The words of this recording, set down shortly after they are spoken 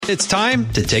It's time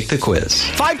to take the quiz.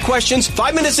 5 questions,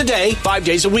 5 minutes a day, 5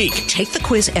 days a week. Take the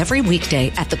quiz every weekday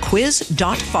at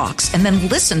thequiz.fox and then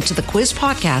listen to the quiz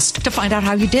podcast to find out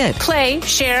how you did. Play,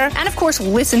 share, and of course,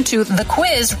 listen to the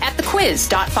quiz at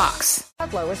thequiz.fox.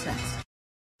 Kudlow is next.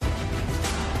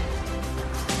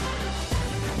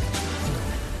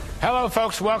 Hello,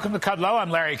 folks. Welcome to Kudlow. I'm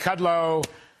Larry Kudlow.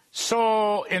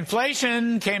 So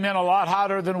inflation came in a lot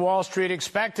hotter than Wall Street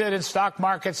expected, and stock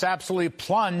markets absolutely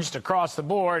plunged across the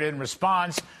board in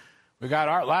response. We got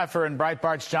Art Laffer and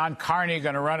Breitbart's John Carney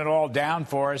going to run it all down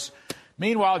for us.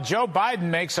 Meanwhile, Joe Biden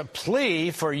makes a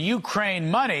plea for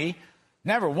Ukraine money,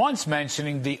 never once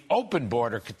mentioning the open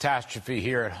border catastrophe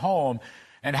here at home.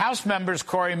 And House members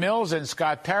Corey Mills and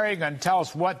Scott Perry are going to tell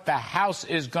us what the House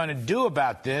is going to do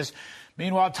about this.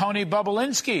 Meanwhile, Tony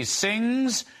Bobulinski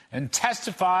sings and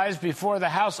testifies before the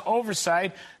House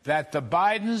Oversight that the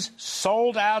Bidens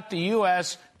sold out the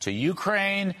U.S. to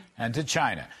Ukraine and to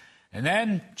China. And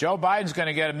then Joe Biden's going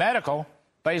to get a medical,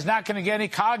 but he's not going to get any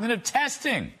cognitive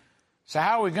testing. So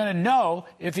how are we going to know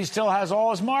if he still has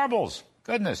all his marbles?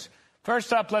 Goodness.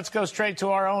 First up, let's go straight to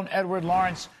our own Edward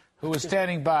Lawrence, who is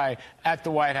standing by at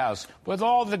the White House with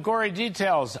all the gory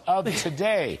details of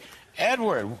today.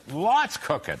 Edward, lots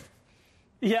cooking.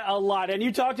 Yeah, a lot. And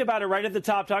you talked about it right at the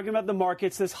top, talking about the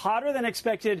markets. This hotter than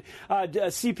expected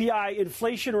CPI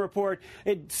inflation report,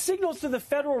 it signals to the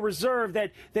Federal Reserve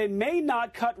that they may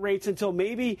not cut rates until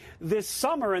maybe this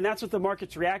summer, and that's what the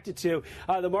markets reacted to.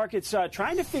 The markets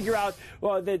trying to figure out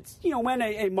that, when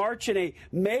a March and a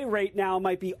May rate now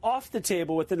might be off the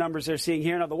table with the numbers they're seeing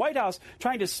here. Now, the White House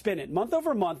trying to spin it. Month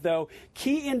over month, though,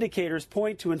 key indicators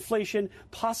point to inflation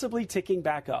possibly ticking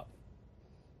back up.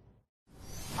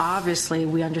 Obviously,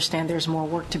 we understand there's more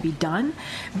work to be done,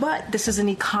 but this is an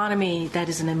economy that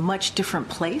is in a much different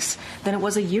place than it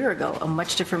was a year ago, a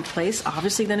much different place,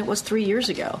 obviously, than it was 3 years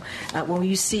ago. When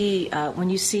you see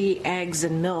eggs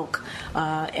and milk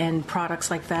and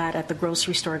products like that at the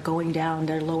grocery store going down,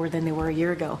 they're lower than they were a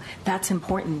year ago. That's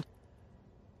important.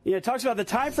 Yeah, it talks about the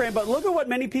time frame, but look at what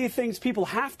many things people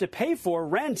have to pay for.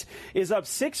 Rent is up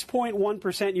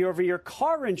 6.1% year over year.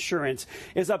 Car insurance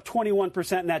is up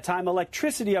 21% in that time.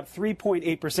 Electricity up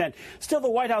 3.8%. Still, the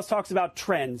White House talks about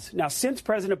trends. Now, since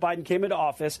President Biden came into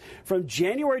office, from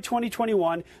January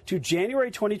 2021 to January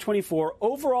 2024,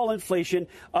 overall inflation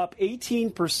up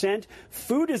 18%.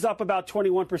 Food is up about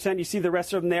 21%. You see the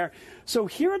rest of them there. So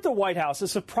here at the White House, a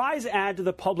surprise add to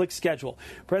the public schedule.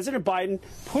 President Biden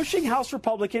pushing House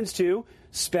Republicans to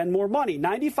spend more money,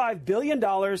 $95 billion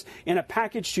in a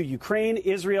package to Ukraine,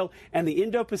 Israel, and the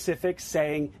Indo-Pacific,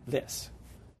 saying this.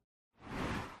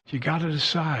 You got to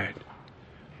decide.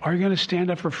 Are you going to stand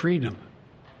up for freedom?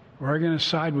 Or are you going to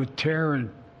side with terror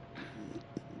and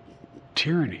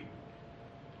tyranny?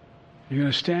 You're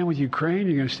going to stand with Ukraine?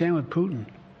 You're going to stand with Putin?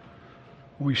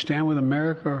 Will we stand with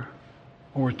America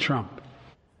or with Trump?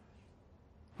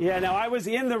 Yeah, now I was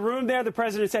in the room there. The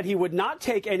president said he would not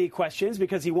take any questions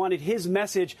because he wanted his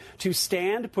message to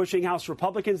stand, pushing House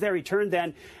Republicans there. He turned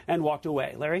then and walked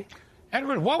away. Larry?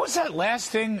 Edward, what was that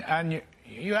last thing on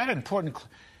you had an important.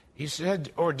 He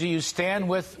said, or do you stand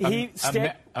with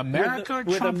America or Trump?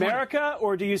 With America,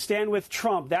 or do you stand with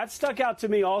Trump? That stuck out to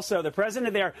me also. The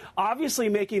president there obviously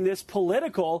making this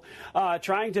political,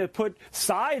 trying to put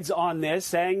sides on this,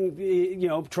 saying,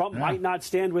 Trump might not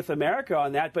stand with America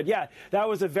on that. But, yeah, that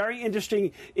was a very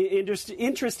interesting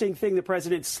thing the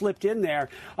president slipped in there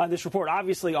on this report,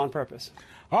 obviously on purpose.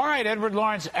 All right, Edward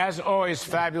Lawrence, as always,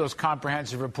 fabulous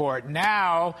comprehensive report.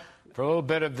 Now, for a little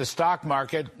bit of the stock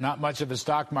market, not much of a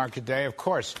stock market day, of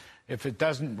course. If it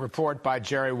doesn't report by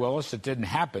Jerry Willis, it didn't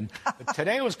happen. But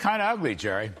today was kind of ugly,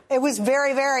 Jerry. It was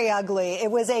very, very ugly.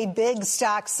 It was a big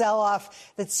stock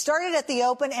sell-off that started at the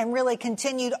open and really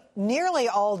continued nearly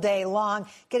all day long,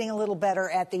 getting a little better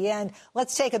at the end.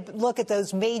 Let's take a look at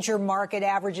those major market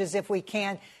averages if we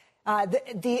can.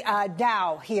 The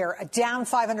Dow here, down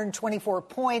 524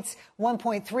 points,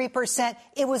 1.3%.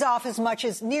 It was off as much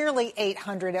as nearly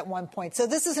 800 at one point. So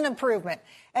this is an improvement.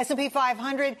 S&P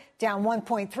 500 down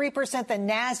 1.3%. The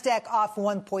NASDAQ off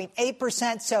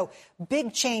 1.8%. So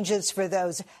big changes for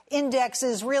those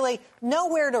indexes. Really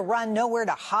nowhere to run, nowhere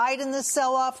to hide in this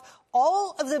sell-off.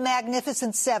 All of the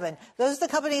Magnificent Seven, those are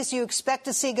the companies you expect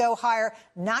to see go higher,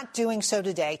 not doing so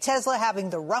today. Tesla having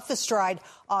the roughest stride,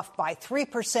 off by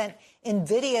 3%.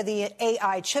 NVIDIA, the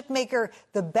AI chip maker,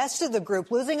 the best of the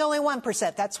group, losing only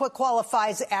 1%. That's what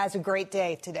qualifies as a great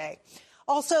day today.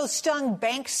 Also stung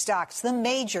bank stocks, the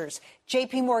majors,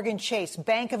 J.P. Morgan Chase,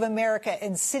 Bank of America,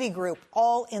 and Citigroup,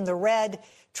 all in the red,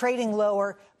 trading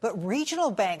lower. But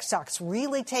regional bank stocks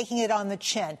really taking it on the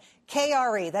chin.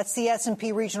 KRE, that's the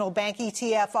S&P Regional Bank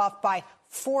ETF, off by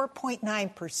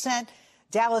 4.9%.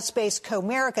 Dallas-based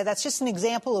Comerica, that's just an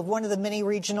example of one of the many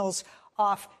regionals,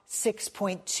 off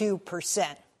 6.2%.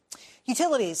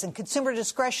 Utilities and consumer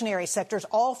discretionary sectors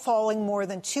all falling more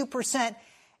than 2%.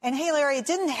 And hey, Larry, it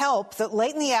didn't help that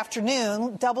late in the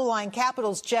afternoon, Double Line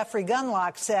Capital's Jeffrey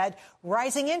Gundlach said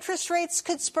rising interest rates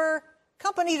could spur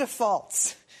company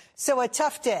defaults. So a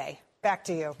tough day. Back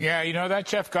to you. Yeah, you know, that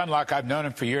Jeff Gundlach, I've known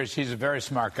him for years. He's a very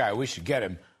smart guy. We should get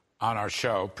him on our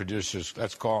show. Producers,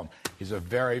 let's call him. He's a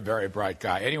very, very bright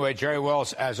guy. Anyway, Jerry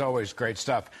Wills, as always, great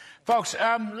stuff. Folks,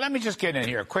 let me just get in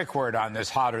here. A quick word on this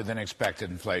hotter than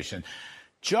expected inflation.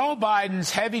 Joe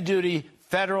Biden's heavy-duty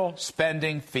federal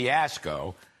spending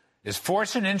fiasco is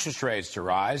forcing interest rates to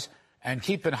rise and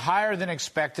keeping higher than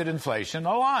expected inflation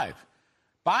alive.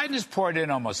 Biden has poured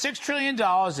in almost $6 trillion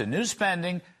in new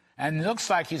spending, and it looks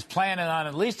like he's planning on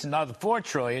at least another $4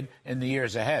 trillion in the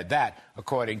years ahead. That,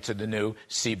 according to the new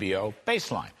CBO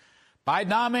baseline.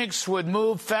 Bidenomics would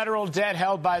move federal debt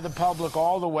held by the public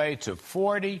all the way to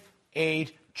 $48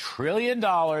 trillion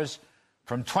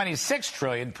from $26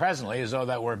 trillion presently, as though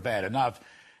that weren't bad enough.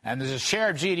 And as a share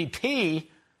of GDP,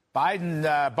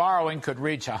 Biden borrowing could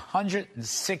reach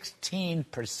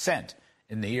 116%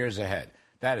 in the years ahead.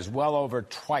 That is well over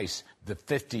twice the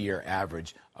 50-year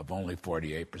average of only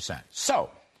 48%. So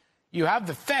you have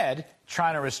the Fed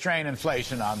trying to restrain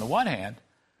inflation on the one hand,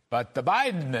 but the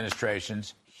Biden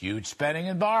administration's huge spending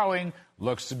and borrowing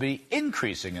looks to be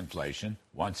increasing inflation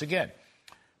once again.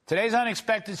 Today's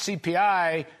unexpected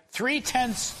CPI,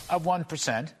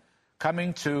 0.3%,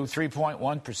 coming to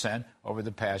 3.1% over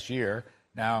the past year.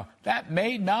 Now, that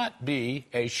may not be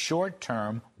a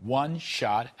short-term,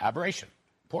 one-shot aberration.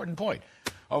 Important point.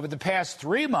 Over the past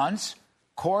 3 months,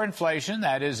 core inflation,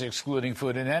 that is excluding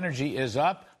food and energy, is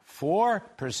up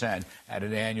 4% at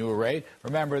an annual rate.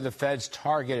 Remember, the Fed's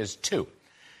target is 2%.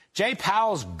 Jay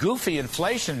Powell's goofy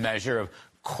inflation measure of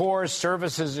core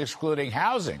services excluding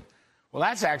housing, well,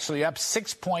 that's actually up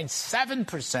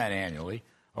 6.7% annually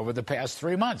over the past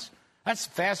 3 months. That's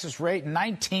the fastest rate in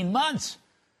 19 months.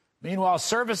 Meanwhile,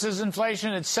 services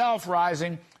inflation itself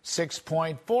rising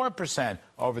 6.4%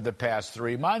 over the past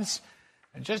 3 months.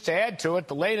 And just to add to it,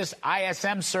 the latest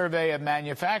ISM survey of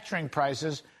manufacturing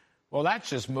prices, well, that's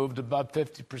just moved above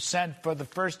 50% for the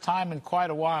first time in quite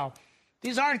a while.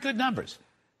 These aren't good numbers.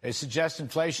 They suggest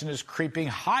inflation is creeping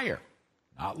higher,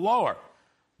 not lower.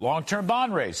 Long-term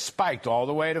bond rates spiked all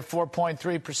the way to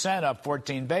 4.3%, up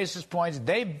 14 basis points.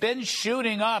 They've been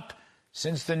shooting up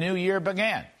since the new year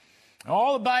began.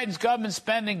 All of Biden's government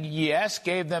spending, yes,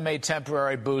 gave them a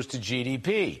temporary boost to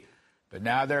GDP, but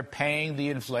now they're paying the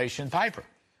inflation piper.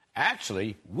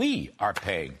 Actually, we are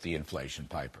paying the inflation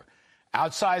piper.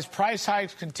 Outsized price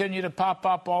hikes continue to pop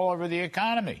up all over the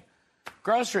economy.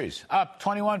 Groceries up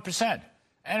 21%.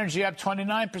 Energy up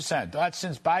 29%. That's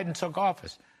since Biden took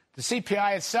office. The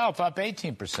CPI itself up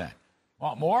 18%.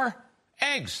 Want more?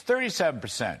 Eggs,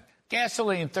 37%.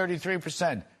 Gasoline,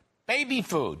 33%. Baby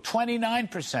food,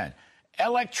 29%.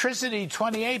 Electricity,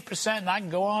 28%. And I can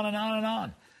go on and on and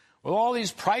on. With all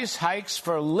these price hikes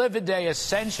for live-a-day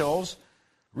essentials,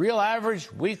 real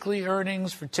average weekly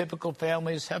earnings for typical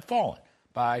families have fallen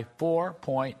by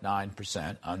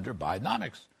 4.9% under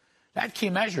Bidenomics. That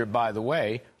key measure, by the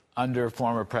way, under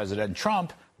former President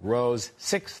Trump, rose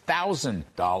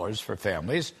 $6,000 for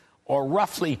families, or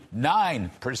roughly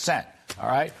 9%. All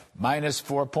right? Minus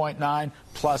 4.9,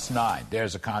 plus 9.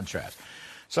 There's a contrast.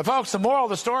 So, folks, the moral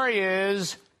of the story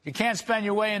is you can't spend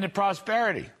your way into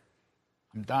prosperity.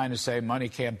 I'm dying to say money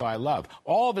can't buy love.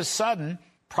 All of a sudden,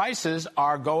 prices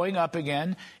are going up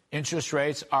again, interest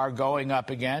rates are going up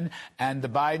again, and the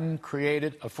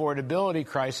Biden-created affordability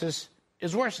crisis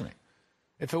is worsening.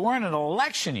 If it weren't an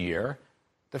election year,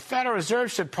 the Federal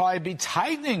Reserve should probably be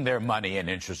tightening their money and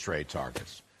interest rate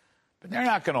targets. But they're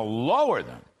not going to lower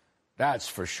them, that's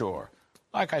for sure.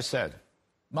 Like I said,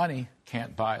 money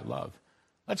can't buy love.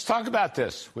 Let's talk about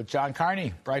this with John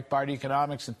Carney, Breitbart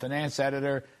economics and finance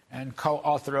editor and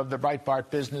co-author of the Breitbart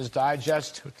Business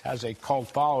Digest, who has a cult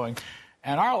following,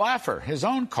 and Arl Laffer, his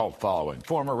own cult following,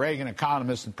 former Reagan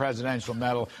economist and Presidential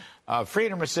Medal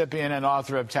Freedom recipient and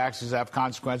author of Taxes Have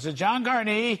Consequences. John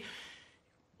Carney,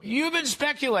 you've been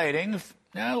speculating.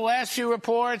 The last few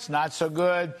reports, not so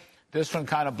good. This one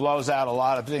kind of blows out a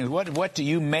lot of things. What do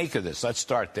you make of this? Let's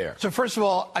start there. So first of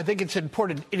all, I think it's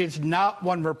important. It is not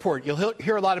one report. You'll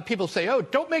hear a lot of people say, oh,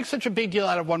 don't make such a big deal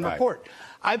out of one report.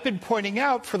 I've been pointing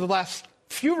out for the last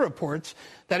few reports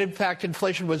that, in fact,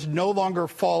 inflation was no longer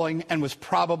falling and was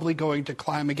probably going to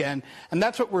climb again. And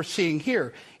that's what we're seeing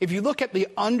here. If you look at the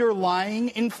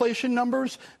underlying inflation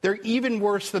numbers, they're even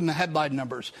worse than the headline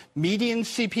numbers. Median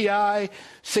CPI,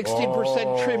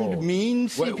 16% trimmed mean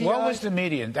CPI. What was the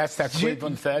median? That's that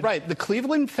Cleveland Fed? Right. The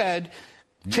Cleveland Fed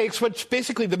takes what's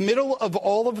basically the middle of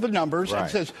all of the numbers and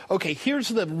says, okay, here's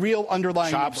the real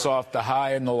underlying Chops number. off the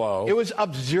high and the low. It was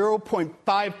up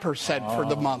 0.5% for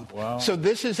the month. Wow. So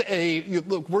this is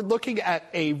we're looking at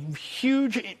a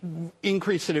huge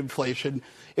increase in inflation.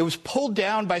 It was pulled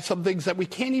down by some things that we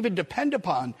can't even depend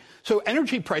upon. So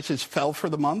energy prices fell for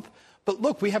the month. But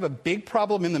look, we have a big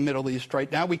problem in the Middle East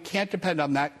right now. We can't depend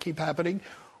on that keep happening.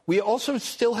 We also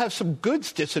still have some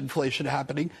goods disinflation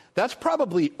happening. That's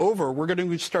probably over. We're going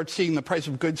to start seeing the price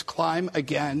of goods climb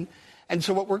again. And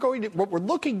so what we're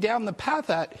looking down the path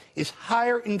at is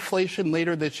higher inflation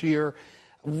later this year.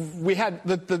 We had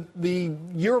the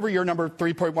year-over-year number,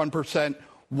 3.1%,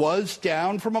 was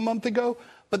down from a month ago.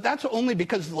 But that's only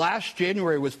because last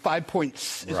January was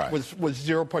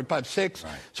 0.56.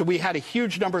 Right. So we had a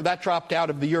huge number that dropped out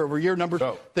of the year-over-year numbers.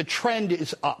 So the trend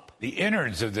is up. The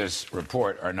innards of this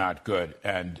report are not good,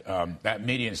 and that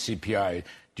median CPI.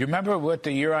 Do you remember what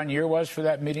the year-on-year was for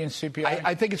that median CPI?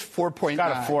 I think it's 4.9. It's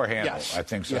got a 4 handle. Yes. I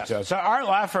think so. Yes. So Art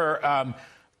Laffer,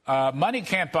 money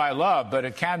can't buy love, but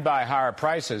it can buy higher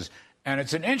prices, and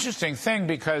it's an interesting thing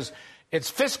because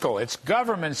it's fiscal. It's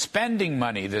government spending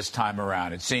money this time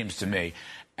around, it seems to me.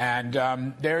 And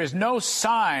there is no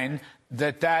sign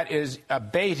that is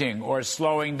abating or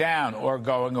slowing down or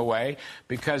going away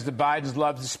because the Bidens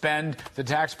love to spend the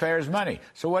taxpayers' money.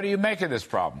 So what do you make of this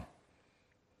problem?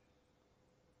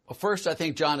 Well, first, I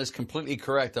think John is completely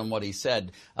correct on what he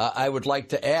said. I would like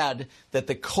to add that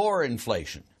the core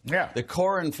inflation, the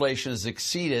core inflation has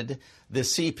exceeded the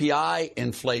CPI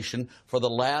inflation for the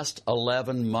last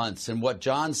 11 months. And what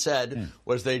John said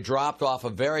was they dropped off a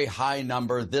very high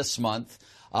number this month.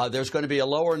 There's going to be a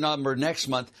lower number next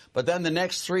month. But then the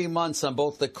next 3 months on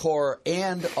both the core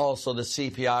and also the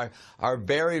CPI are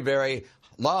very, very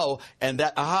low and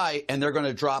that high, and they're going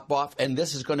to drop off. And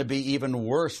this is going to be even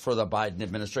worse for the Biden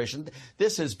administration.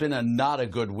 This has been not a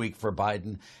good week for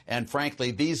Biden. And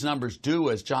frankly, these numbers do,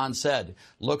 as John said,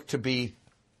 look to be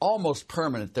almost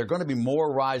permanent. There are going to be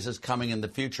more rises coming in the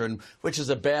future, and which is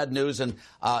a bad news. And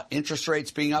interest rates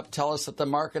being up tell us that the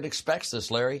market expects this,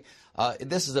 Larry.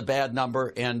 This is a bad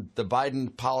number, and the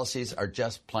Biden policies are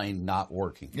just plain not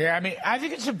working. Yeah, I mean, I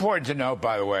think it's important to note,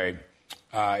 by the way,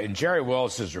 in Jerry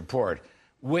Willis's report,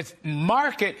 with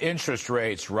market interest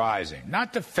rates rising,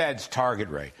 not the Fed's target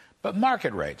rate, but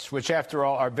market rates, which, after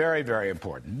all, are very, very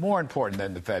important, more important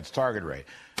than the Fed's target rate.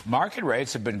 Market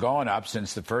rates have been going up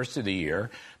since the first of the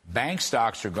year. Bank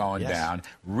stocks are going down.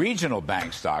 Regional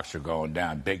bank stocks are going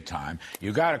down big time.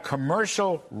 You got a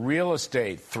commercial real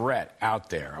estate threat out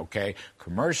there, okay?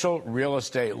 Commercial real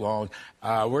estate loan.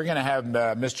 We're going to have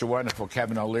Mr. Wonderful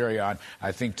Kevin O'Leary on,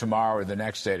 I think, tomorrow or the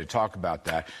next day to talk about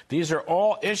that. These are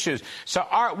all issues. So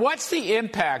what's the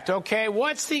impact, okay?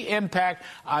 What's the impact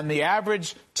on the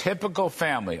average typical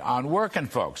family, on working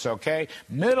folks, okay?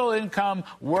 Middle income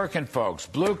working folks,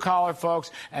 blue collar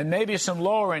folks, and maybe some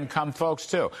lower income folks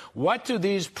too. What do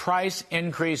these price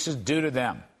increases do to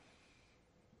them?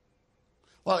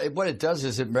 Well, what it does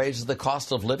is it raises the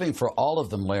cost of living for all of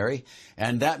them, Larry,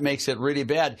 and that makes it really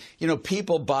bad. You know,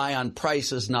 people buy on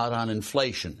prices, not on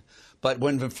inflation. But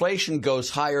when inflation goes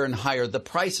higher and higher, the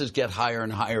prices get higher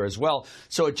and higher as well.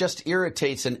 So it just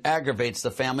irritates and aggravates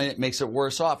the family. And it makes it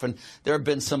worse off. And there have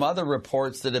been some other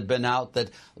reports that have been out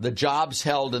that the jobs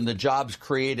held and the jobs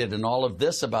created and all of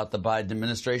this about the Biden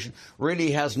administration really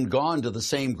hasn't gone to the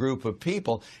same group of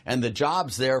people. And the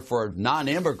jobs there for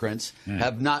non-immigrants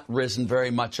have not risen very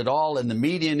much at all. And the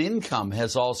median income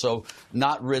has also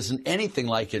not risen anything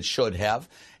like it should have.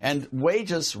 And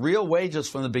wages, real wages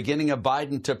from the beginning of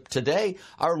Biden to today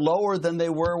are lower than they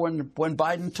were when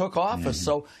Biden took office.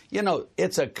 So, you know,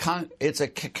 it's a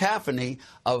cacophony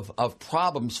of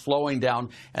problems flowing down.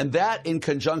 And that in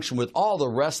conjunction with all the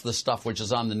rest of the stuff which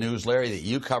is on the news, Larry, that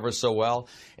you cover so well,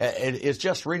 it is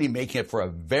just really making it for a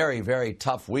very, very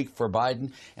tough week for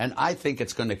Biden. And I think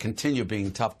it's going to continue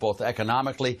being tough both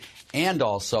economically and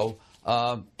also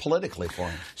politically for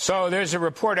him. So there's a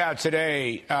report out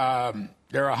today.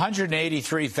 There are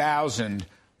 183,000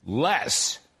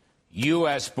 less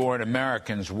U.S.-born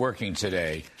Americans working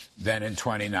today than in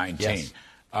 2019. Yes.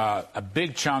 A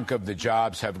big chunk of the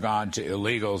jobs have gone to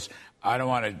illegals. I don't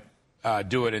want to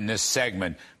do it in this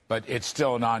segment, but it's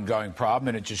still an ongoing problem,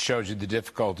 and it just shows you the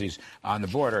difficulties on the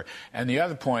border. And the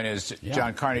other point is,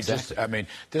 John Carney,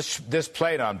 this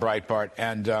played on Breitbart,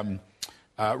 and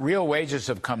real wages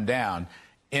have come down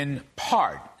in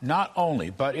part, not only,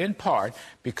 but in part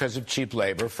because of cheap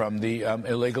labor from the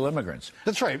illegal immigrants.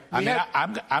 That's right.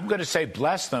 I'm going to say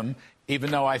bless them,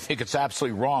 even though I think it's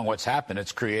absolutely wrong what's happened.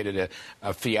 It's created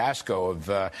a fiasco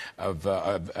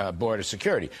of border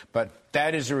security. But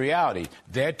that is a reality.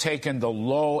 They're taking the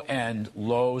low-end,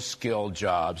 low-skilled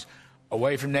jobs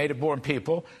away from native-born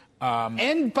people.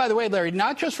 And, by the way, Larry,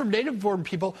 not just from native-born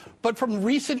people, but from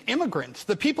recent immigrants.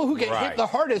 The people who get hit the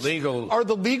hardest are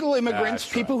the legal immigrants,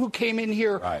 people who came in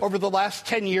here over the last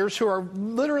 10 years who are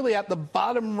literally at the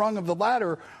bottom rung of the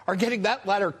ladder, are getting that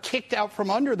ladder kicked out from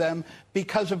under them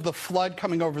because of the flood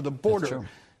coming over the border.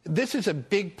 This is a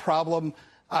big problem.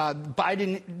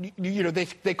 Biden,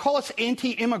 they call us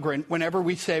anti-immigrant whenever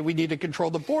we say we need to control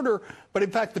the border. But in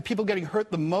fact, the people getting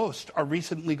hurt the most are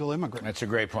recent legal immigrants. That's a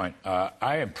great point. I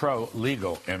am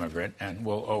pro-legal immigrant and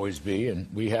will always be.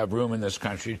 And we have room in this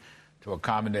country to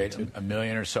accommodate a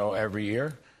million or so every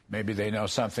year. Maybe they know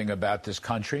something about this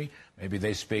country. Maybe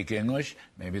they speak English.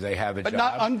 Maybe they have a job. But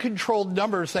not uncontrolled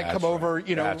numbers that come over.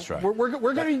 That's right.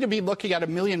 We're going to be looking at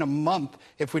 1 million a month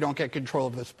if we don't get control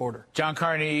of this border. John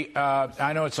Carney,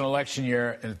 I know it's an election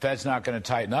year, and the Fed's not going to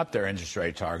tighten up their interest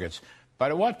rate targets.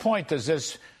 But at what point does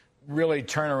this really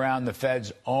turn around the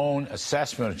Fed's own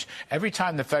assessment? Every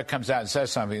time the Fed comes out and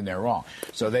says something, they're wrong.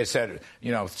 So they said,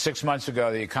 6 months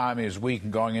ago, the economy is weak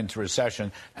and going into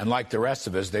recession. And like the rest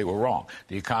of us, they were wrong.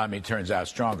 The economy turns out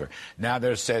stronger. Now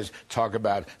there talk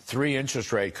about 3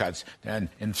 interest rate cuts and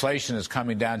inflation is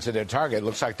coming down to their target. It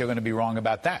looks like they're going to be wrong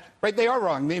about that. Right, they are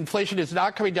wrong. The inflation is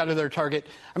not coming down to their target.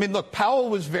 I mean, look,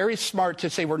 Powell was very smart to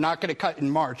say we're not going to cut in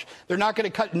March. They're not going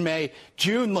to cut in May.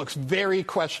 June looks very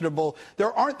questionable.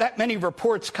 There aren't that many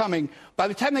reports coming. By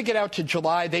the time they get out to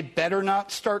July, they better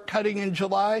not start cutting in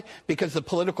July because the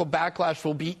political backlash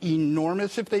will be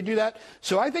enormous if they do that.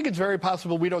 So I think it's very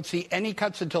possible we don't see any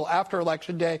cuts until after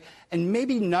Election Day, and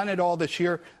maybe none at all this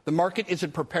year. The market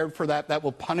isn't prepared for that. That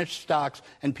will punish stocks,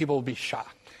 and people will be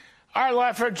shocked. All right,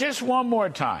 Leffler, just one more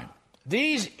time.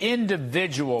 These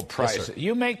individual prices,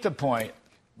 you make the point,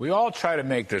 we all try to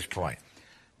make this point.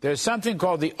 There's something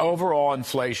called the overall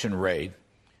inflation rate.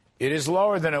 It is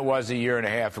lower than it was a year and a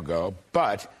half ago,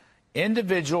 but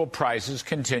individual prices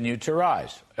continue to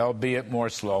rise, albeit more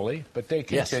slowly, but they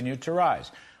continue to rise.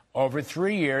 Over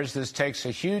 3 years, this takes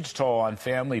a huge toll on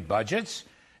family budgets,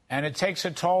 and it takes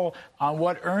a toll on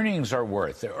what earnings are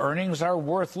worth. The earnings are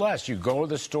worth less. You go to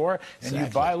the store and you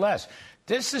buy less.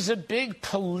 This is a big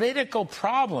political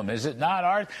problem, is it not,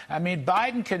 Art? I mean,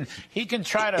 Biden can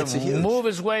try to move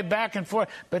his way back and forth,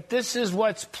 but this is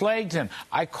what's plagued him.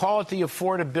 I call it the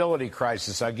affordability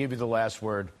crisis. I'll give you the last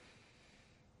word.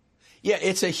 Yeah,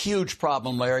 it's a huge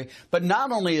problem, Larry. But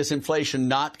not only is inflation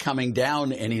not coming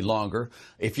down any longer,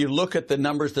 if you look at the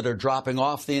numbers that are dropping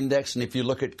off the index and if you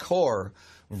look at core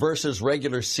versus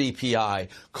regular CPI,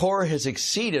 core has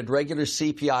exceeded regular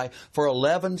CPI for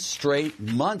 11 straight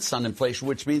months on inflation,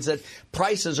 which means that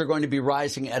prices are going to be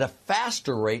rising at a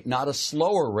faster rate, not a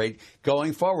slower rate,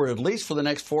 going forward, at least for the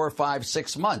next 4, 5,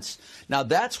 6 months. Now,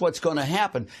 that's what's going to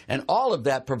happen, and all of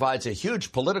that provides a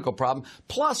huge political problem,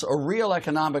 plus a real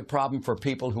economic problem for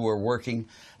people who are working,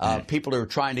 people who are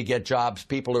trying to get jobs,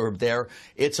 people who are there.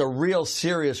 It's a real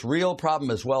serious, real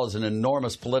problem as well as an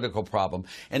enormous political problem.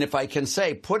 And if I can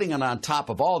say, putting it on top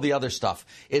of all the other stuff,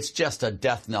 it's just a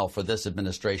death knell for this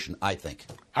administration, I think.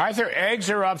 Arthur,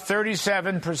 eggs are up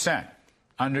 37%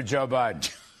 under Joe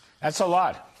Biden. That's a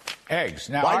lot. Eggs.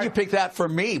 Now, why'd you pick that for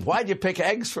me? Why'd you pick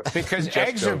eggs? Because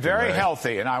eggs are very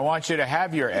healthy, and I want you to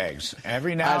have your eggs.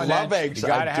 Every now and then, love eggs. You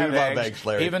got to have love eggs,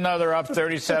 Larry. Even though they're up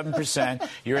 37%,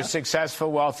 you're a successful,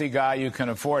 wealthy guy. You can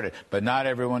afford it, but not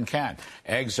everyone can.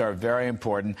 Eggs are very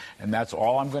important, and that's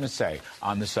all I'm going to say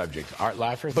on the subject. Art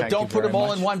Laffer, but don't put them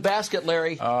all in one basket,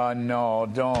 Larry. No,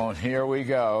 don't. Here we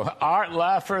go. Art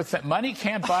Laffer, money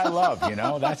can't buy love.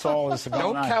 That's all that's going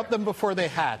on. Don't count them before they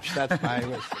hatch. That's my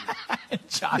wisdom.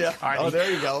 John Carney. Oh,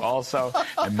 there you go. Also,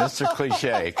 and Mr.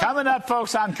 Cliche. Coming up,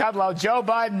 folks, on Kudlow, Joe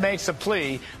Biden makes a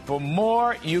plea for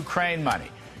more Ukraine money.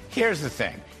 Here's the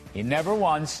thing. He never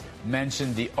once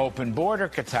mentioned the open border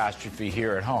catastrophe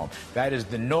here at home. That is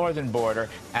the northern border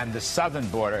and the southern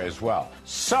border as well.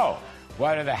 So,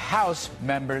 what are the House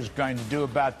members going to do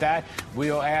about that?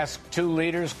 We'll ask two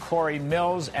leaders, Corey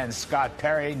Mills and Scott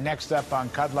Perry, next up on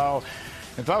Kudlow.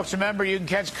 And folks, remember, you can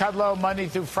catch Kudlow Monday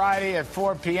through Friday at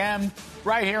 4 p.m.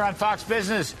 right here on Fox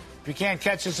Business. If you can't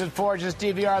catch us at 4, just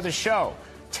DVR the show.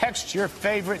 Text your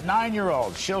favorite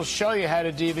 9-year-old. She'll show you how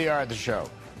to DVR the show.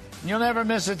 You'll never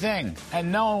miss a thing,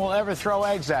 and no one will ever throw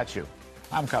eggs at you.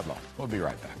 I'm Kudlow. We'll be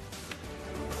right back.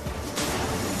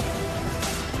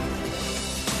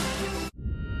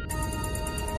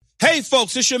 Hey,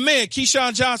 folks, it's your man,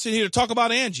 Keyshawn Johnson, here to talk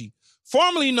about Angie,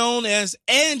 formerly known as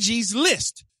Angie's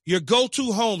List, your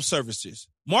go-to home services.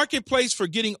 Marketplace for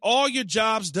getting all your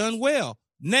jobs done well.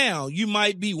 Now, you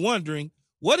might be wondering,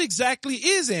 what exactly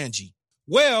is Angie?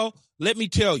 Well, let me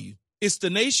tell you, it's the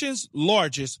nation's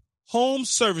largest home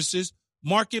services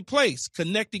marketplace,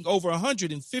 connecting over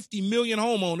 150 million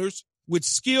homeowners with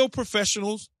skilled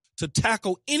professionals to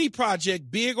tackle any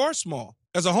project, big or small.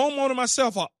 As a homeowner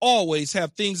myself, I always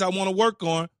have things I want to work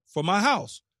on for my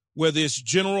house, whether it's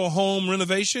general home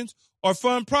renovations or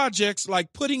fun projects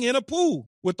like putting in a pool.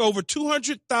 With over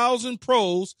 200,000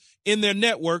 pros in their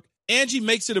network, Angie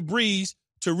makes it a breeze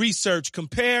to research,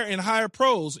 compare, and hire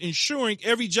pros, ensuring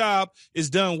every job is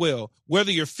done well.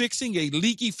 Whether you're fixing a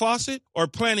leaky faucet or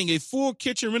planning a full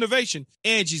kitchen renovation,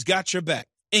 Angie's got your back.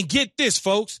 And get this,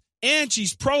 folks.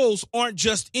 Angie's pros aren't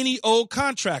just any old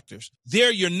contractors.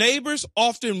 They're your neighbors,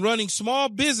 often running small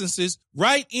businesses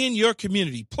right in your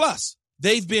community. Plus,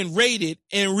 they've been rated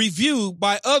and reviewed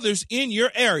by others in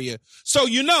your area. So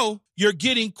you know you're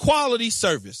getting quality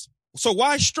service. So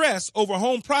why stress over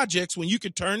home projects when you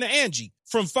can turn to Angie?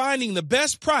 From finding the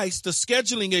best price to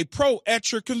scheduling a pro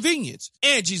at your convenience,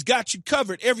 Angie's got you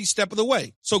covered every step of the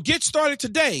way. So get started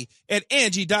today at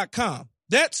Angie.com.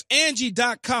 That's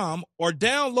Angie.com, or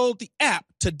download the app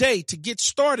today to get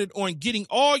started on getting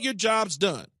all your jobs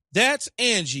done. That's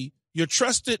Angie, your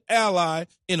trusted ally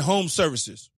in home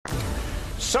services.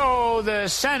 So the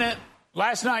Senate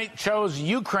last night chose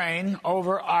Ukraine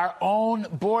over our own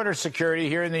border security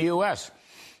here in the U.S.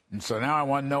 And so now I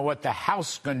want to know what the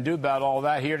House is going to do about all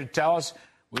that. Here to tell us,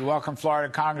 we welcome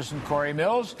Florida Congressman Corey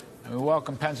Mills, and we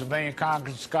welcome Pennsylvania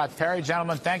Congressman Scott Perry.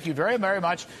 Gentlemen, thank you very, very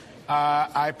much.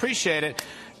 I appreciate it.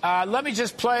 Let me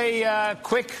just play a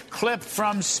quick clip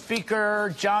from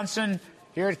Speaker Johnson.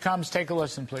 Here it comes. Take a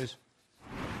listen, please.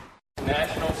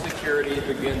 National security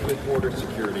begins with border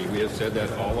security. We have said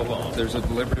that all along. There's a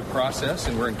deliberative process,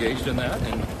 and we're engaged in that,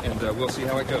 and we'll see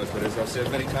how it goes. But as I've said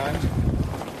many times,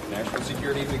 national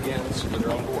security begins with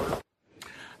our own border.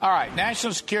 All right.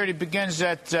 National security begins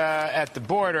at the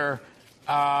border.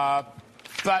 But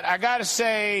I got to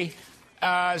say,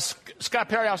 Scott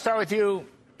Perry, I'll start with you.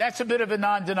 That's a bit of a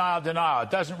non-denial denial. It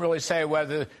doesn't really say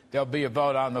whether there'll be a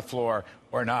vote on the floor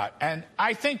or not. And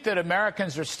I think that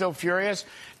Americans are still furious.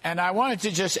 And I wanted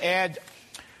to just add,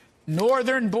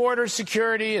 northern border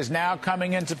security is now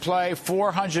coming into play.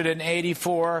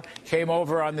 484 came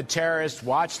over on the terrorist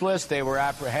watch list. They were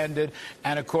apprehended.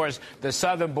 And, of course, the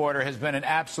southern border has been an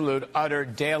absolute, utter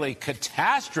daily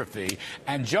catastrophe.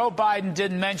 And Joe Biden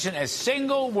didn't mention a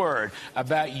single word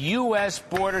about U.S.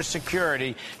 border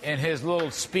security in his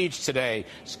little speech today.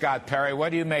 Scott Perry,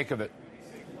 what do you make of it?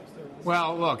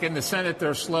 Well, look, in the Senate,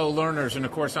 they're slow learners. And,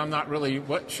 of course, I'm not really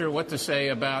sure what to say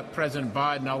about President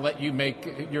Biden. I'll let you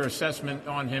make your assessment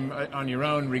on him on your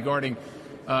own regarding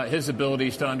his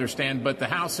abilities to understand. But the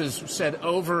House has said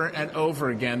over and over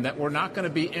again that we're not going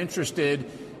to be interested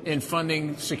in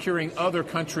funding securing other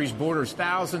countries' borders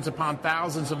thousands upon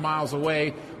thousands of miles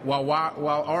away while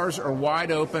ours are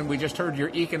wide open. We just heard your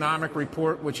economic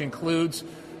report, which includes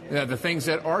the things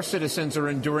that our citizens are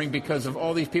enduring because of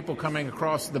all these people coming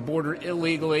across the border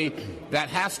illegally. That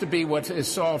has to be what is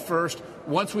solved first.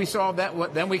 Once we solve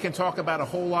that, then we can talk about a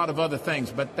whole lot of other things.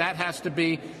 But that has to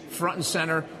be front and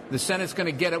center. The Senate's going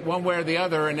to get it one way or the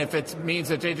other. And if it means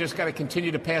that they just got to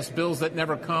continue to pass bills that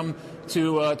never come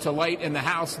to light in the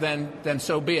House, then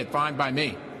so be it. Fine by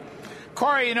me.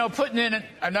 Corey, putting in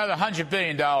another $100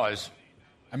 billion.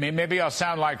 I mean, maybe I'll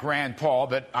sound like Rand Paul,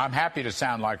 but I'm happy to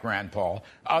sound like Rand Paul.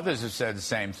 Others have said the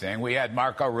same thing. We had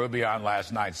Marco Rubio on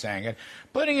last night saying it.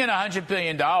 Putting in $100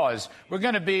 billion, we're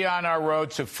going to be on our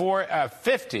road to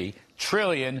 $50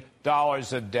 trillion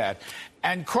of debt.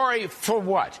 And, Corey, for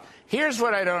what? Here's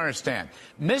what I don't understand.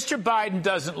 Mr. Biden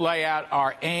doesn't lay out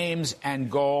our aims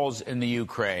and goals in the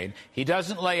Ukraine. He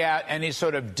doesn't lay out any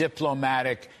sort of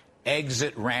diplomatic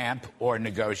exit ramp or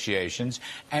negotiations,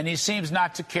 and he seems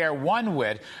not to care one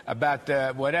whit about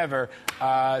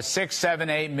the 6, 7,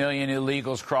 8 million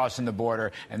illegals crossing the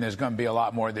border, and there's going to be a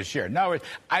lot more this year. In other words,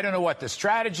 I don't know what the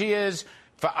strategy is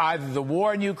for either the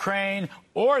war in Ukraine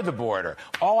or the border.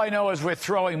 All I know is we're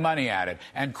throwing money at it.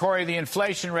 And, Corey, the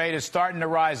inflation rate is starting to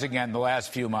rise again the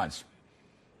last few months.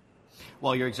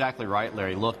 Well, you're exactly right,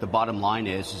 Larry. Look, the bottom line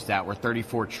is that we're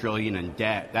 $34 trillion in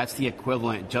debt. That's the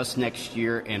equivalent just next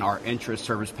year in our interest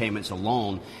service payments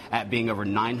alone at being over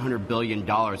 $900 billion,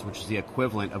 which is the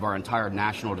equivalent of our entire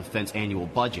national defense annual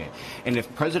budget. And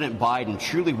if President Biden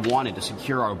truly wanted to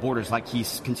secure our borders like he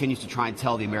continues to try and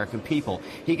tell the American people,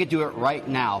 he could do it right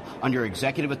now under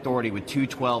executive authority with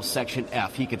 212 Section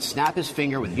F. He could snap his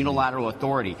finger with unilateral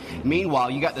authority. Meanwhile,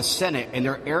 you got the Senate and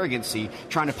their arrogancy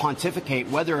trying to pontificate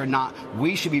whether or not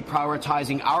we should be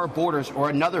prioritizing our borders or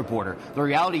another border. The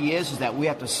reality is that we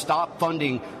have to stop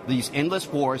funding these endless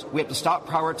wars. We have to stop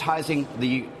prioritizing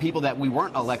the people that we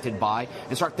weren't elected by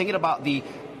and start thinking about the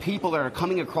people that are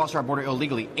coming across our border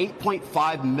illegally.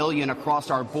 8.5 million across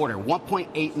our border,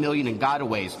 1.8 million in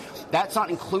gotaways. That's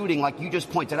not including, like you just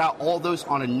pointed out, all those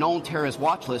on a known terrorist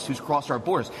watch list who's crossed our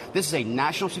borders. This is a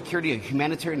national security, a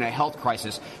humanitarian, and a health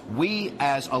crisis. We,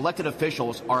 as elected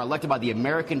officials, are elected by the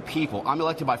American people. I'm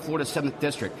elected by Florida's 7th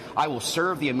District. I will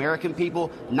serve the American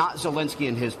people, not Zelensky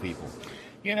and his people.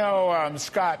 You know,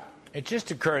 Scott, it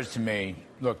just occurs to me,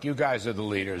 look, you guys are the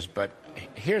leaders, but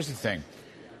here's the thing.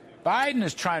 Biden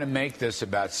is trying to make this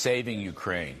about saving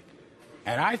Ukraine.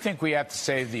 And I think we have to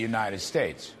save the United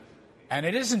States. And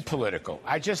it isn't political.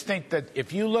 I just think that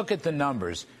if you look at the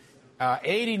numbers,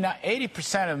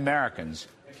 80% of Americans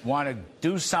want to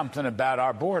do something about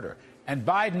our border. And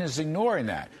Biden is ignoring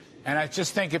that. And I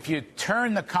just think if you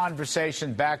turn the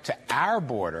conversation back to our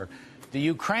border, the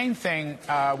Ukraine thing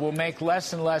will make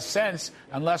less and less sense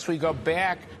unless we go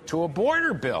back to a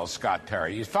border bill, Scott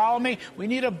Perry. You follow me? We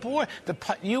need a border. The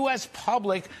U.S.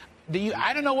 public,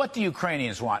 I don't know what the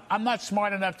Ukrainians want. I'm not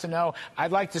smart enough to know.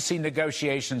 I'd like to see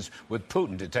negotiations with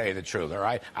Putin, to tell you the truth, all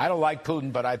right? I don't like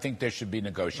Putin, but I think there should be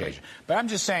negotiation. Right. But I'm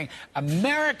just saying,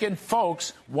 American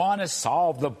folks want to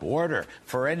solve the border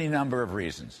for any number of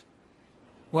reasons.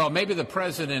 Well, maybe the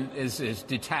president is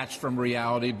detached from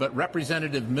reality, but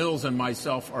Representative Mills and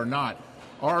myself are not.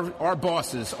 Our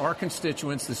bosses, our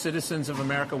constituents, the citizens of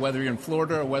America, whether you're in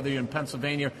Florida or whether you're in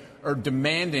Pennsylvania, are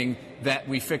demanding that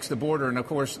we fix the border. And, of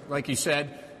course, like you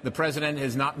said, the president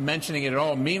is not mentioning it at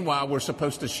all. Meanwhile, we're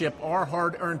supposed to ship our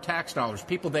hard-earned tax dollars,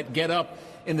 people that get up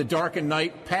in the dark and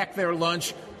night, pack their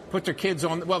lunch, put their kids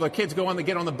on, well, their kids go on to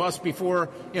get on the bus before,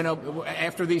 you know,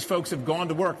 after these folks have gone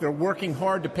to work. They're working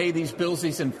hard to pay these bills,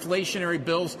 these inflationary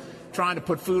bills, trying to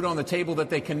put food on the table that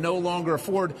they can no longer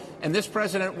afford. And this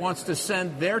president wants to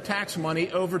send their tax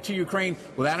money over to Ukraine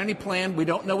without any plan. We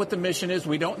don't know what the mission is.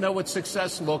 We don't know what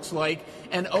success looks like.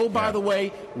 And, oh, by the way,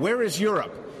 where is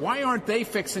Europe? Why aren't they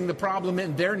fixing the problem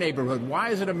in their neighborhood? Why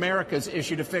is it America's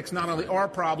issue to fix not only our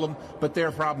problem, but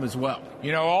their problem as well?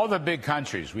 You know, all the big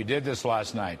countries, we did this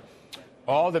last night,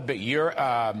 all the big,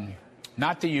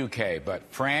 not the UK, but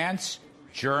France,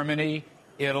 Germany,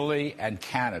 Italy, and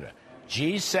Canada.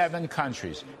 G7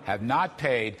 countries have not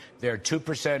paid their 2%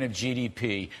 of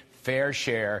GDP fair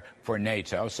share for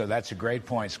NATO. So that's a great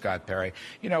point, Scott Perry.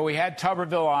 You know, we had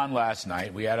Tuberville on last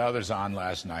night. We had others on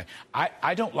last night.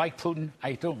 I don't like Putin.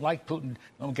 I don't like Putin.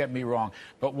 Don't get me wrong.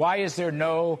 But why is there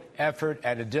no effort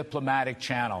at a diplomatic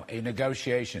channel, a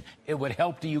negotiation? It would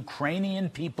help the Ukrainian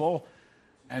people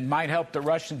and might help the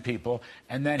Russian people.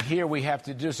 And then here we have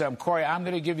to do something. Corey, I'm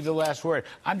going to give you the last word.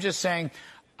 I'm just saying,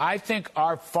 I think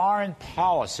our foreign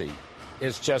policy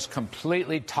is just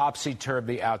completely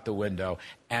topsy-turvy out the window.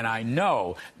 And I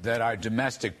know that our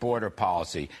domestic border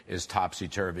policy is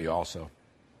topsy-turvy also.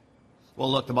 Well,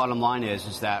 look, the bottom line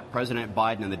is that President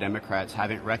Biden and the Democrats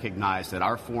haven't recognized that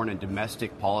our foreign and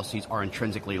domestic policies are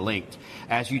intrinsically linked.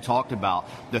 As you talked about,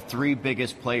 the three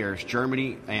biggest players,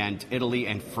 Germany and Italy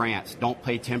and France, don't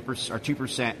pay 10% or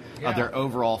 2% of their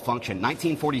overall function.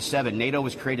 1947, NATO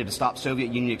was created to stop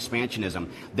Soviet Union expansionism.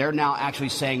 They're now actually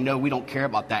saying, no, we don't care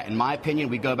about that. In my opinion,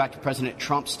 we go back to President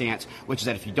Trump's stance, which is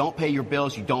that if you don't pay your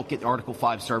bills, you don't get the Article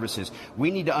 5 services.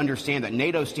 We need to understand that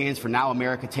NATO stands for Now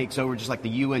America Takes Over, just like the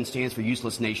UN stands for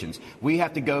Useless Nations. We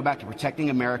have to go back to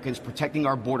protecting Americans, protecting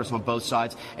our borders on both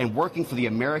sides, and working for the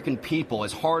American people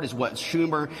as hard as what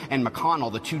Schumer and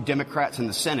McConnell, the two Democrats in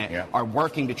the Senate, are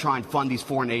working to try and fund these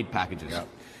foreign aid packages.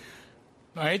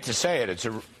 I hate to say it, it's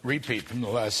a repeat from the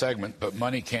last segment, but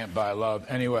money can't buy love.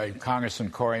 Anyway,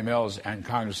 Congressman Corey Mills and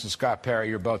Congressman Scott Perry,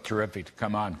 you're both terrific to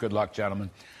come on. Good luck,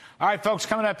 gentlemen. All right, folks,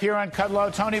 coming up here on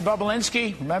Kudlow, Tony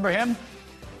Bobulinski, remember him?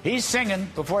 He's singing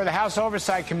before the House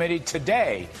Oversight Committee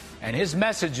today, and his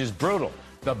message is brutal.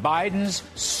 The Bidens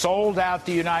sold out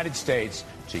the United States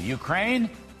to Ukraine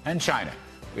and China.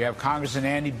 We have Congressman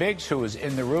Andy Biggs, who is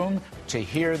in the room to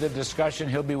hear the discussion.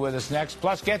 He'll be with us next.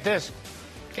 Plus, get this.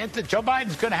 Joe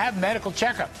Biden's going to have a medical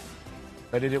checkup,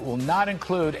 but it will not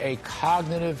include a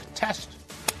cognitive test.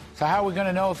 So how are we going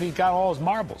to know if he's got all his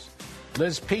marbles?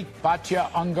 Liz Peek,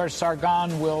 Batya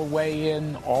Ungar-Sargon will weigh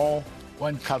in all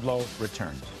when Kudlow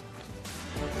returns.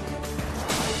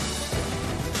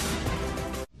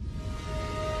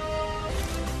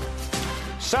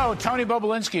 So, Tony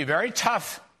Bobulinski, very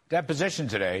tough deposition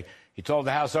today. He told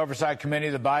the House Oversight Committee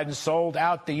that Biden sold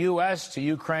out the U.S. to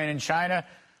Ukraine and China.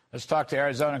 Let's talk to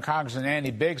Arizona Congressman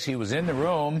Andy Biggs. He was in the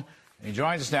room. He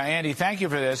joins us now. Andy, thank you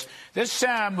for this. This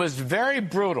was very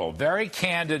brutal, very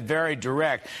candid, very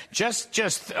direct. Just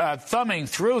thumbing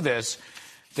through this,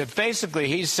 that basically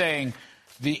he's saying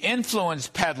the influence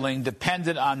peddling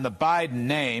depended on the Biden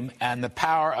name and the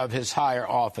power of his higher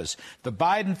office. The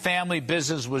Biden family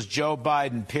business was Joe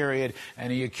Biden, period.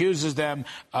 And he accuses them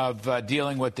of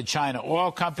dealing with the China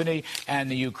Oil Company and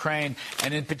the Ukraine.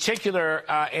 And in particular,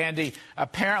 Andy,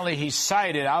 apparently he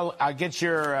cited, I'll get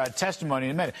your testimony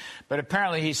in a minute, but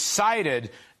apparently he cited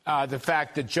the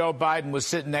fact that Joe Biden was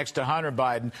sitting next to Hunter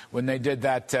Biden when they did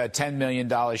that $10 million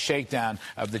shakedown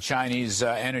of the Chinese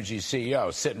energy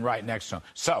CEO, sitting right next to him.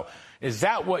 So is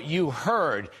that what you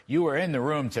heard? You were in the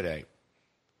room today.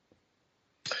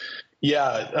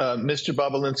 Yeah, Mr.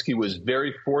 Bobulinski was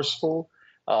very forceful,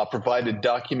 provided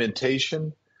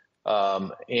documentation,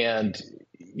 and,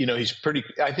 you know,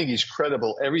 I think he's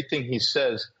credible. Everything he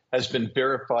says has been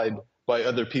verified by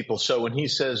other people. So when he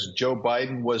says Joe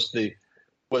Biden was the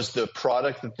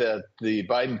product that the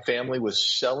Biden family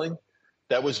was selling,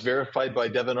 that was verified by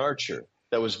Devin Archer.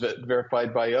 That was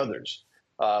verified by others.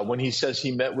 When he says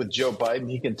he met with Joe Biden,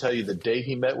 he can tell you the date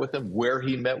he met with him, where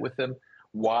he met with him,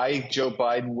 why Joe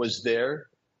Biden was there.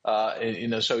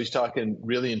 So he's talking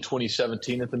really in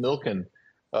 2017 at the Milken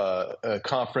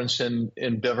conference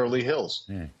in Beverly Hills.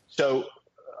 So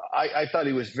I thought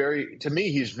he's very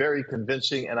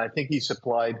convincing, and I think he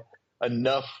supplied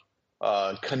enough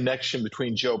connection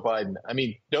between Joe Biden. I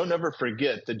mean, don't ever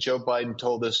forget that Joe Biden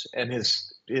told us, and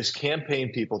his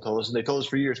campaign people told us, and they told us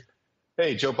for years,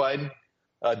 hey, Joe Biden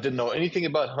didn't know anything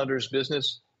about Hunter's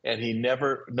business, and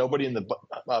nobody in the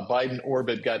Biden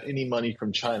orbit got any money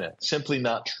from China. Simply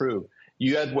not true.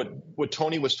 You had what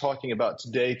Tony was talking about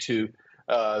today to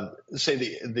say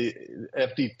the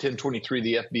FD 1023,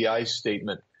 the FBI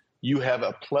statement. You have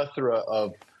a plethora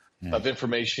of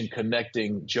information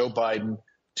connecting Joe Biden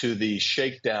to the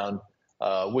shakedown,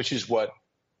 which is what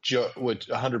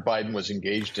Hunter Biden was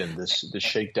engaged in, the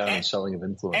shakedown and selling of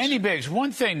influence. Andy Biggs,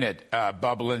 one thing that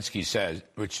Bobulinski says,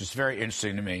 which is very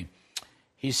interesting to me,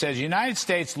 he says United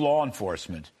States law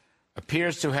enforcement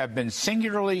appears to have been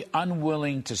singularly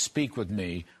unwilling to speak with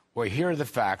me or hear the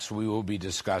facts we will be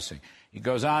discussing. He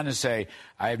goes on to say,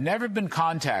 I have never been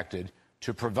contacted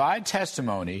to provide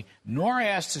testimony, nor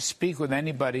asked to speak with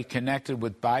anybody connected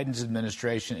with Biden's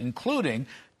administration, including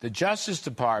the Justice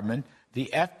Department, the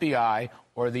FBI,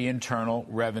 or the Internal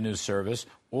Revenue Service,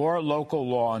 or local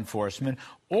law enforcement,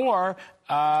 or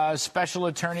Special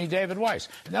Attorney David Weiss.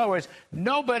 In other words,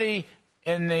 nobody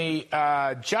in the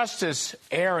justice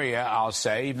area, I'll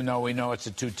say, even though we know it's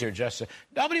a two-tier justice,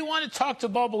 nobody wanted to talk to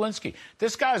Bobulinski.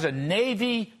 This guy's a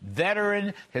Navy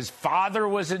veteran. His father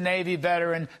was a Navy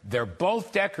veteran. They're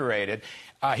both decorated.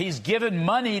 He's given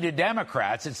money to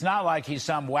Democrats. It's not like he's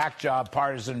some whack job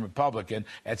partisan Republican,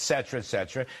 et cetera, et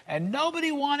cetera. And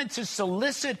nobody wanted to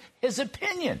solicit his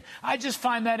opinion. I just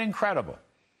find that incredible.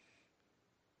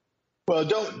 Well,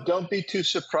 don't be too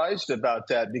surprised about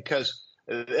that, because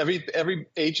every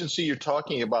agency you're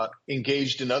talking about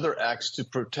engaged in other acts to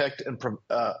protect and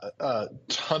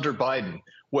Hunter Biden,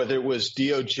 whether it was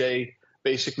DOJ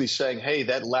basically saying, hey,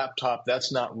 that laptop,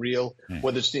 that's not real,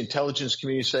 whether it's the intelligence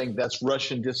community saying that's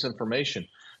Russian disinformation.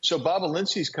 So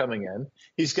Bobulinski's coming in.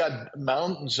 He's got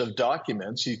mountains of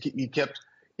documents. He kept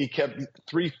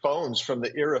 3 phones from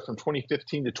the era from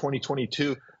 2015 to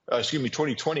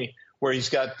 2020, where he's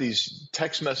got these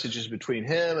text messages between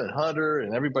him and Hunter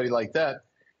and everybody like that.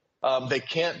 They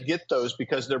can't get those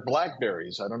because they're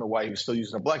BlackBerries. I don't know why he was still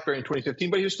using a BlackBerry in 2015,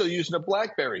 but he was still using a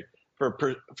BlackBerry for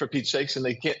Pete's sakes, and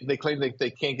they claim they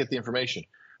can't get the information.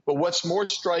 But what's more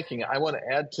striking, I want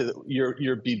to add to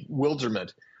your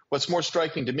bewilderment. What's more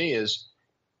striking to me is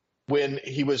when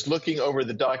he was looking over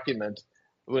the document,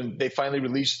 when they finally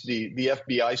released the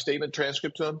FBI statement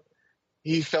transcript to him,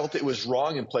 he felt it was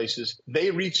wrong in places. They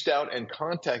reached out and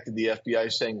contacted the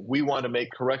FBI saying, we want to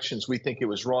make corrections. We think it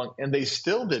was wrong. And they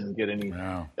still didn't get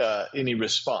any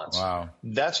response. Wow.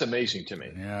 That's amazing to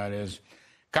me. Yeah, it is.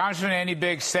 Congressman Andy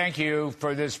Biggs, thank you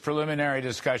for this preliminary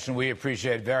discussion. We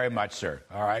appreciate it very much, sir.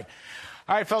 All right.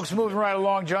 All right, folks, moving right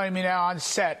along. Joining me now on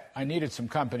set, I needed some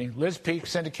company. Liz Peek,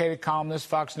 syndicated columnist,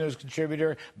 Fox News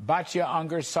contributor. Batya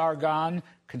Ungar-Sargon,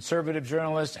 conservative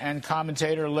journalist and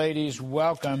commentator. Ladies,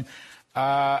 welcome.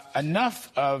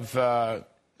 Enough of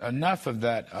enough of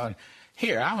that.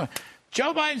 Here,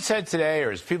 Joe Biden said today,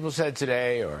 or his people said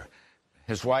today, or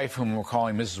his wife, whom we're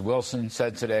calling Mrs. Wilson,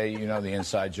 said today, you know, the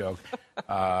inside joke.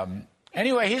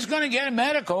 Anyway, he's going to get a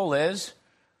medical, Liz,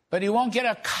 but he won't get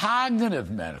a cognitive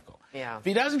medical. Yeah. If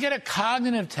he doesn't get a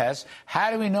cognitive test,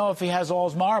 how do we know if he has all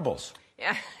his marbles?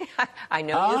 Yeah, I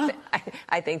know.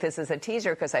 I think this is a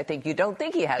teaser because I think you don't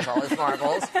think he has all his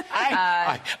marbles.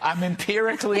 I'm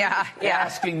empirically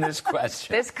asking this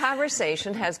question. This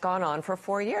conversation has gone on for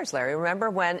 4 years, Larry. Remember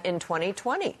when in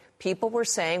 2020 people were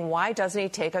saying, why doesn't he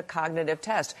take a cognitive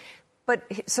test? But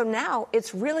so now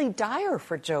it's really dire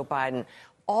for Joe Biden.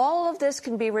 All of this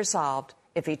can be resolved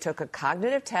if he took a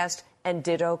cognitive test and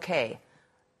did okay.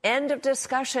 End of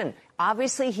discussion.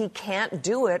 Obviously, he can't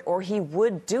do it, or he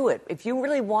would do it. If you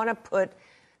really want to put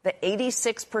the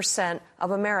 86%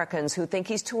 of Americans who think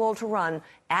he's too old to run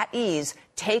at ease,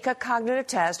 take a cognitive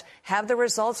test, have the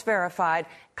results verified,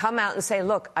 come out and say,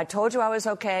 look, I told you I was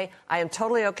okay, I am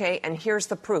totally okay, and here's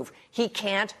the proof. He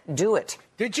can't do it.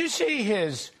 Did you see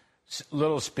his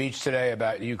little speech today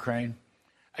about Ukraine?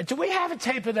 Do we have a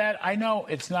tape of that? I know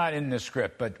it's not in the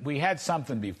script, but we had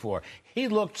something before. He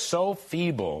looked so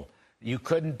feeble, you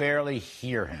couldn't barely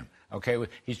hear him. Okay,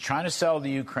 he's trying to sell the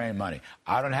Ukraine money.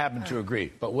 I don't happen to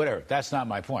agree, but whatever. That's not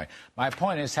my point. My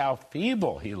point is how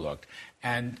feeble he looked.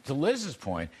 And to Liz's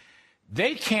point,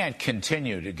 they can't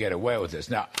continue to get away with this.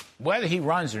 Now, whether he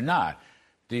runs or not,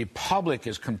 the public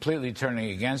is completely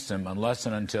turning against him unless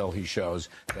and until he shows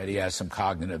that he has some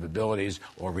cognitive abilities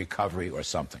or recovery or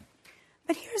something.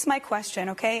 But here's my question,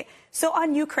 okay? So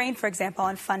on Ukraine, for example,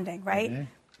 on funding, right? Mm-hmm.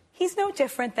 He's no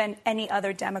different than any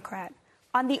other Democrat.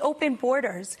 On the open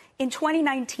borders, in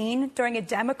 2019, during a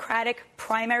Democratic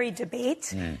primary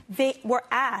debate, they were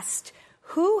asked,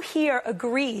 who here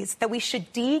agrees that we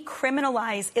should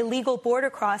decriminalize illegal border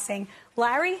crossing?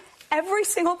 Larry, every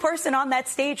single person on that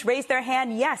stage raised their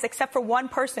hand, yes, except for one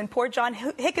person, poor John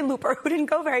Hickenlooper, who didn't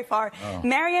go very far. Oh.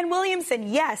 Marianne Williamson,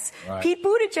 yes. Right. Pete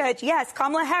Buttigieg, yes.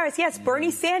 Kamala Harris, yes.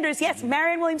 Bernie Sanders, yes.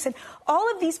 Marianne Williamson.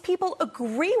 All of these people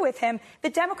agree with him. The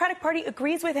Democratic Party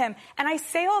agrees with him. And I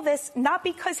say all this not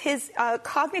because his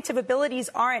cognitive abilities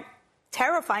aren't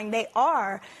terrifying, they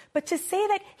are, but to say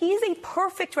that he is a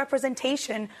perfect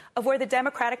representation of where the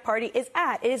Democratic Party is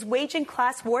at. It is waging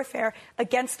class warfare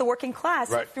against the working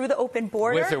class through the open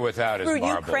border, with or without his through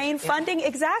marbles. Ukraine funding,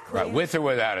 exactly. Right, with or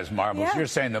without his marbles. Yeah. You're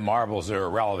saying the marbles are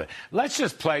irrelevant. Let's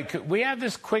just play. We have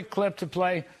this quick clip to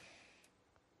play.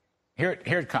 Here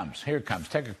it comes. Here it comes.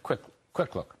 Take a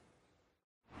quick look.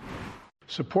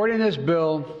 Supporting this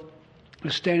bill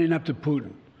is standing up to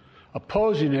Putin.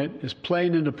 Opposing it is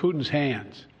playing into Putin's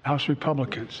hands. House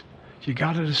Republicans, you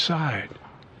got to decide.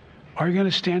 Are you going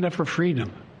to stand up for freedom?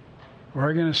 Or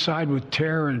are you going to side with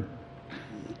terror and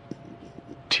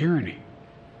tyranny?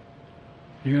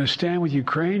 You're going to stand with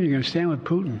Ukraine? You're going to stand with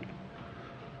Putin?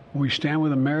 Will you stand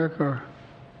with America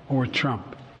or with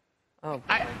Trump? Oh,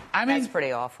 I mean, that's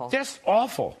pretty awful. Just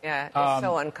awful. Yeah, it's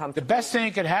so uncomfortable. The best thing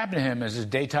that could happen to him is his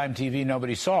daytime TV.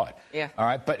 Nobody saw it. Yeah. All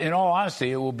right. But in all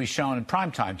honesty, it will be shown in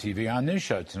primetime TV on news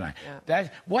show tonight. Yeah.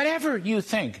 Whatever you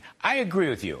think, I agree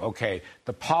with you. Okay,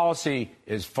 the policy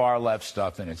is far left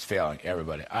stuff and it's failing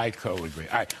everybody. I totally agree.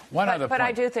 All right. Other point. But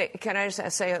I do think. Can I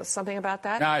just say something about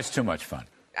that? No, it's too much fun.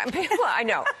 I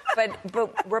know, but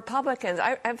Republicans,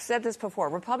 I've said this before,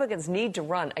 Republicans need to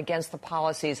run against the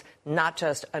policies, not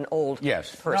just an old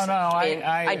person. No,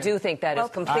 I do think that is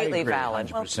completely I agree, valid.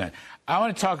 100%. I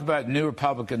want to talk about new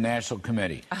Republican National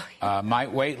Committee.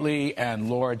 Mike Whately and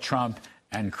Laura Trump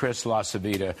and Chris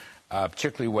LaCivita,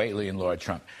 particularly Whately and Laura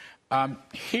Trump.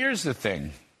 Here's the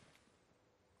thing.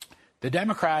 The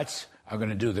Democrats are going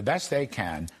to do the best they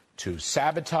can to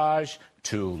sabotage,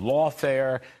 to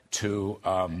lawfare, to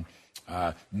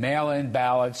mail-in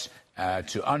ballots,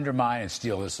 to undermine and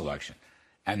steal this election.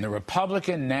 And the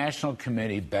Republican National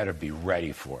Committee better be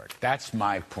ready for it. That's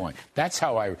my point. That's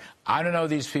how I don't know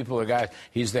these people. The guy,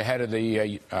 he's the head of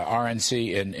the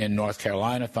RNC in North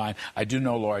Carolina, fine. I do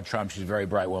know Laura Trump. She's a very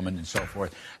bright woman and so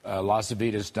forth.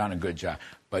 LaCivita's done a good job.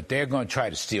 But they're going to try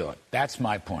to steal it. That's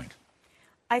my point.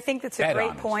 I think that's a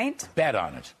great point. Bet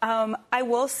on it. I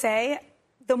will say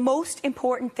the most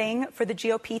important thing for the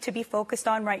GOP to be focused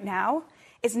on right now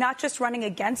is not just running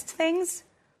against things,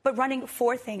 but running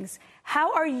for things.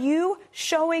 How are you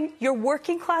showing your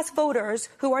working class voters,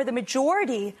 who are the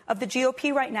majority of the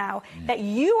GOP right now, that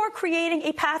you are creating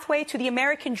a pathway to the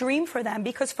American dream for them?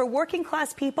 Because for working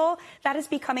class people, that is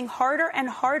becoming harder and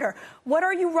harder. What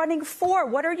are you running for?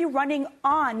 What are you running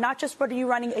on? Not just what are you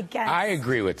running against? I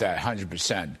agree with that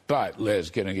 100%. But, Liz,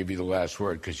 going to give you the last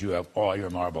word because you have all your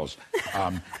marbles.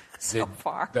 so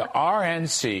far. The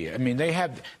RNC, I mean,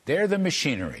 they're the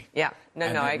machinery. Yeah. No,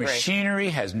 I agree. Machinery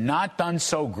has not done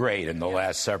so great in the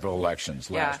last several elections.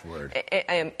 Last word.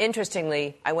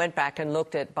 Interestingly, I went back and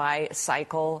looked at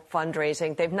by-cycle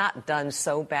fundraising. They've not done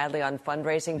so badly on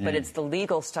fundraising, but it's the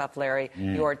legal stuff, Larry.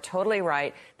 You are totally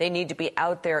right. They need to be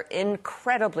out there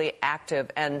incredibly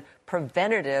active and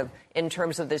preventative in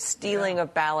terms of the stealing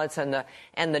of ballots and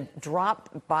the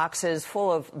drop boxes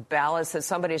full of ballots that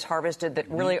somebody's harvested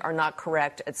that really are not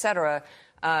correct, et cetera.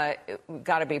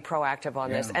 Got to be proactive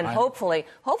on this. And hopefully,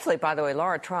 by the way,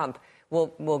 Laura Trump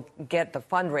will get the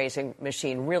fundraising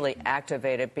machine really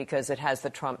activated because it has the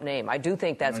Trump name. I do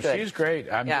think that's good. She's great.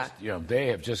 They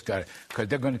have just got it because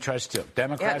they're going to try to steal.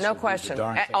 Democrats. Yeah, no question.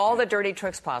 All the dirty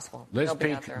tricks possible. Liz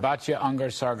Peek, Batya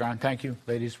Ungar Sargon. Thank you,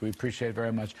 ladies. We appreciate it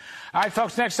very much. All right,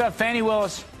 folks, next up, Fani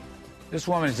Willis. This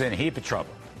woman is in a heap of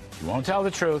trouble. She won't tell the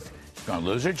truth. She's going to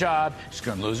lose her job. She's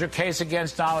going to lose her case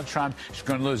against Donald Trump. She's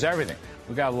going to lose everything.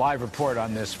 We got a live report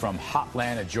on this from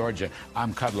Hotlanta, Georgia.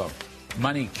 I'm Kudlow.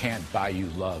 Money can't buy you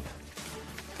love.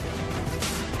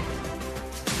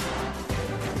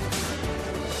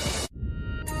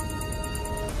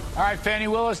 All right, Fani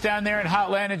Willis down there in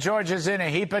Hotlanta, Georgia is in a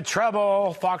heap of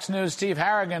trouble. Fox News' Steve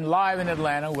Harrigan live in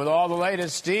Atlanta with all the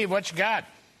latest. Steve, what you got?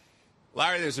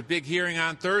 Larry, there's a big hearing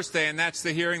on Thursday, and that's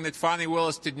the hearing that Fani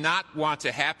Willis did not want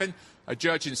to happen. A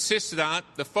judge insisted on it.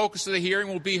 The focus of the hearing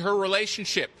will be her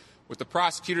relationship with the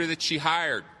prosecutor that she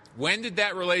hired. When did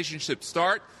that relationship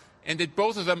start? And did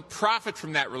both of them profit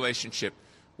from that relationship?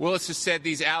 Willis has said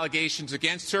these allegations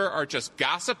against her are just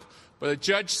gossip, but a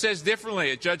judge says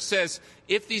differently. A judge says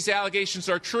if these allegations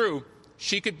are true,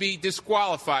 she could be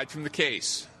disqualified from the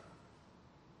case.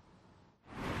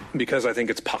 Because I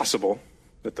think it's possible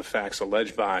that the facts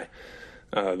alleged by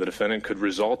the defendant could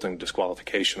result in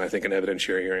disqualification, I think an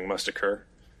evidentiary hearing must occur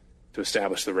to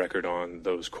establish the record on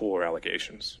those core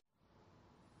allegations.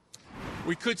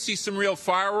 We could see some real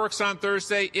fireworks on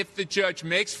Thursday if the judge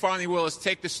makes Fani Willis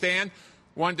take the stand.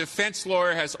 One defense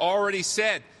lawyer has already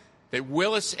said that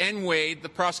Willis and Wade, the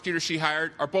prosecutor she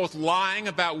hired, are both lying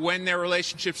about when their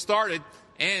relationship started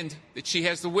and that she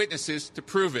has the witnesses to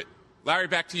prove it. Larry,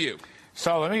 back to you.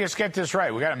 So let me just get this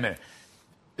right. We got a minute.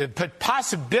 The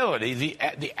possibility,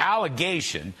 the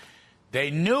allegation,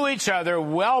 they knew each other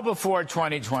well before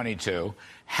 2022,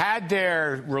 had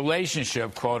their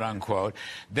relationship, quote unquote.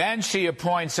 Then she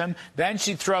appoints him. Then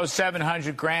she throws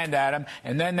 $700,000 at him,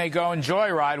 and then they go and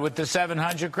joyride with the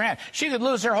 $700,000. She could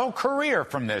lose her whole career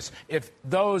from this if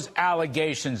those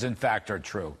allegations, in fact, are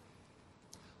true.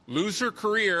 Lose her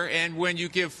career, and when you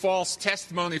give false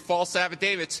testimony, false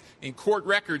affidavits in court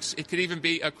records, it could even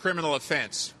be a criminal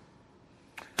offense.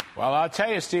 Well, I'll tell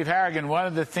you, Steve Harrigan, one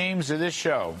of the themes of this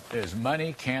show is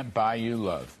money can't buy you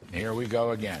love. Here we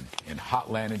go again in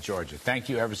Hotlanta, Georgia. Thank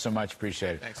you ever so much.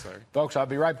 Appreciate it. Thanks, Larry. Folks, I'll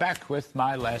be right back with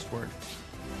my last word.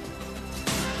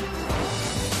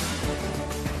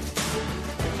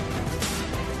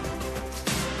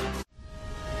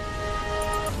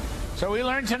 So we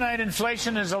learned tonight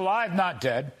inflation is alive, not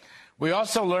dead. We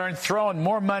also learned throwing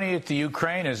more money at the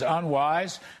Ukraine is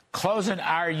unwise. Closing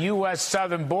our U.S.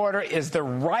 southern border is the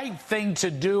right thing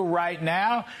to do right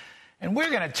now. And we're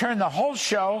going to turn the whole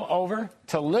show over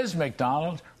to Liz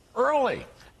McDonald early,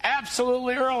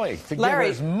 absolutely early, to Larry,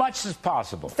 give as much as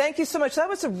possible. Thank you so much. That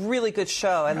was a really good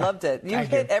show. I loved it. You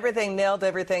hit everything, nailed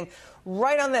everything.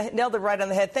 Nailed it right on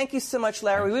the head. Thank you so much,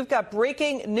 Larry. We've got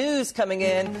breaking news coming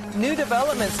in, new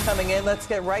developments coming in. Let's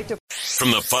get right to from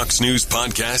the Fox News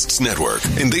Podcasts Network.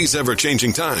 In these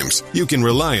ever-changing times, you can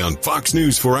rely on Fox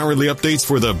News for hourly updates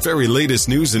for the very latest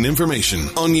news and information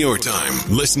on your time.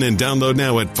 Listen and download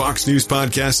now at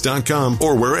foxnewspodcast.com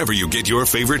or wherever you get your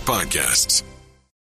favorite podcasts.